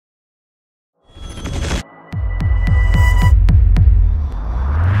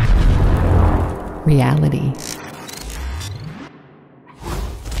reality.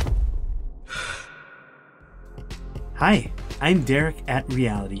 Hi, I'm Derek at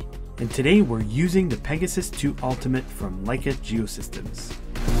Reality, and today we're using the Pegasus 2 Ultimate from Leica Geosystems.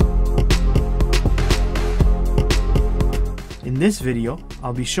 In this video,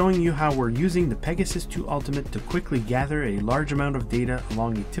 I'll be showing you how we're using the Pegasus 2 Ultimate to quickly gather a large amount of data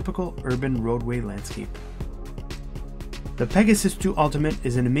along a typical urban roadway landscape. The Pegasus 2 Ultimate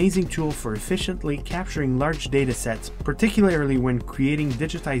is an amazing tool for efficiently capturing large data sets, particularly when creating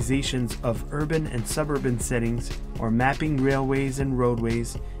digitizations of urban and suburban settings or mapping railways and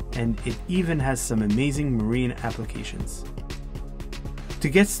roadways, and it even has some amazing marine applications. To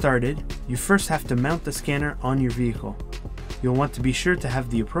get started, you first have to mount the scanner on your vehicle. You'll want to be sure to have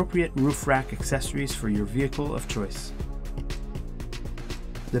the appropriate roof rack accessories for your vehicle of choice.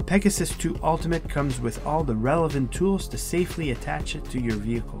 The Pegasus 2 Ultimate comes with all the relevant tools to safely attach it to your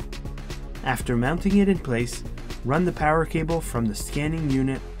vehicle. After mounting it in place, run the power cable from the scanning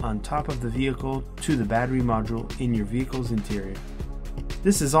unit on top of the vehicle to the battery module in your vehicle's interior.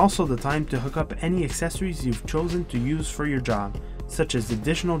 This is also the time to hook up any accessories you've chosen to use for your job, such as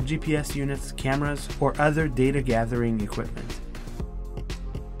additional GPS units, cameras, or other data gathering equipment.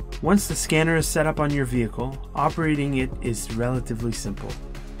 Once the scanner is set up on your vehicle, operating it is relatively simple.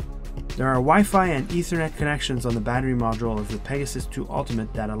 There are Wi-Fi and Ethernet connections on the battery module of the Pegasus 2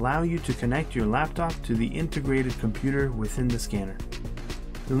 Ultimate that allow you to connect your laptop to the integrated computer within the scanner.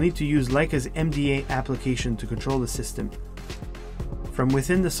 You'll need to use Leica's MDA application to control the system. From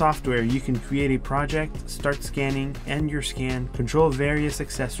within the software, you can create a project, start scanning, end your scan, control various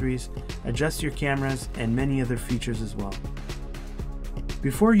accessories, adjust your cameras, and many other features as well.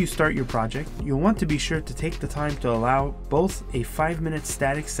 Before you start your project, you'll want to be sure to take the time to allow both a 5-minute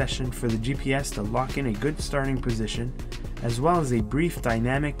static session for the GPS to lock in a good starting position, as well as a brief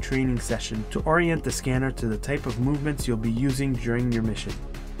dynamic training session to orient the scanner to the type of movements you'll be using during your mission.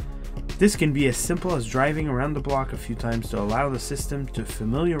 This can be as simple as driving around the block a few times to allow the system to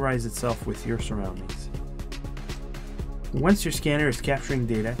familiarize itself with your surroundings. Once your scanner is capturing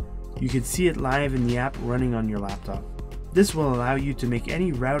data, you can see it live in the app running on your laptop. This will allow you to make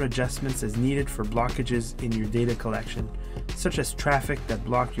any route adjustments as needed for blockages in your data collection, such as traffic that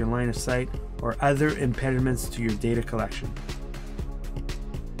block your line of sight or other impediments to your data collection.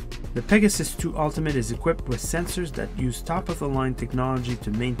 The Pegasus 2 Ultimate is equipped with sensors that use top-of-the-line technology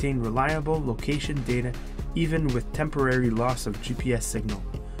to maintain reliable location data even with temporary loss of GPS signal,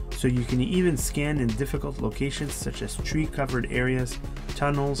 so you can even scan in difficult locations such as tree-covered areas,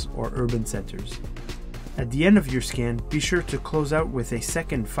 tunnels, or urban centers. At the end of your scan, be sure to close out with a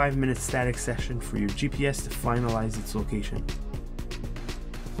second 5-minute static session for your GPS to finalize its location.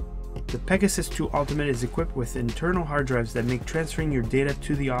 The Pegasus 2 Ultimate is equipped with internal hard drives that make transferring your data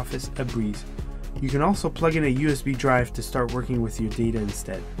to the office a breeze. You can also plug in a USB drive to start working with your data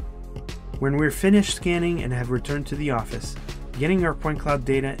instead. When we're finished scanning and have returned to the office, getting our point cloud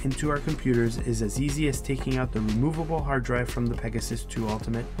data into our computers is as easy as taking out the removable hard drive from the Pegasus 2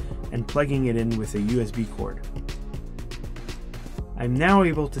 Ultimate and plugging it in with a USB cord. I'm now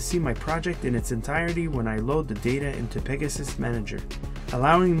able to see my project in its entirety when I load the data into Pegasus Manager,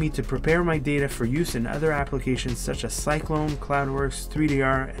 allowing me to prepare my data for use in other applications such as Cyclone, Cloudworks,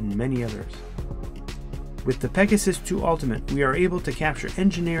 3DR, and many others. With the Pegasus 2 Ultimate, we are able to capture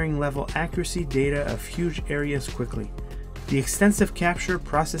engineering-level accuracy data of huge areas quickly. The extensive capture,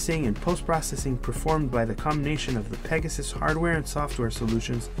 processing, and post-processing performed by the combination of the Pegasus hardware and software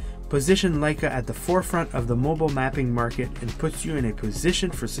solutions position Leica at the forefront of the mobile mapping market and puts you in a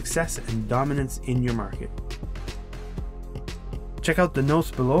position for success and dominance in your market. Check out the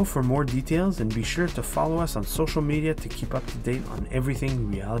notes below for more details and be sure to follow us on social media to keep up to date on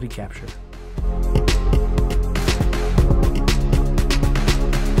everything reality capture.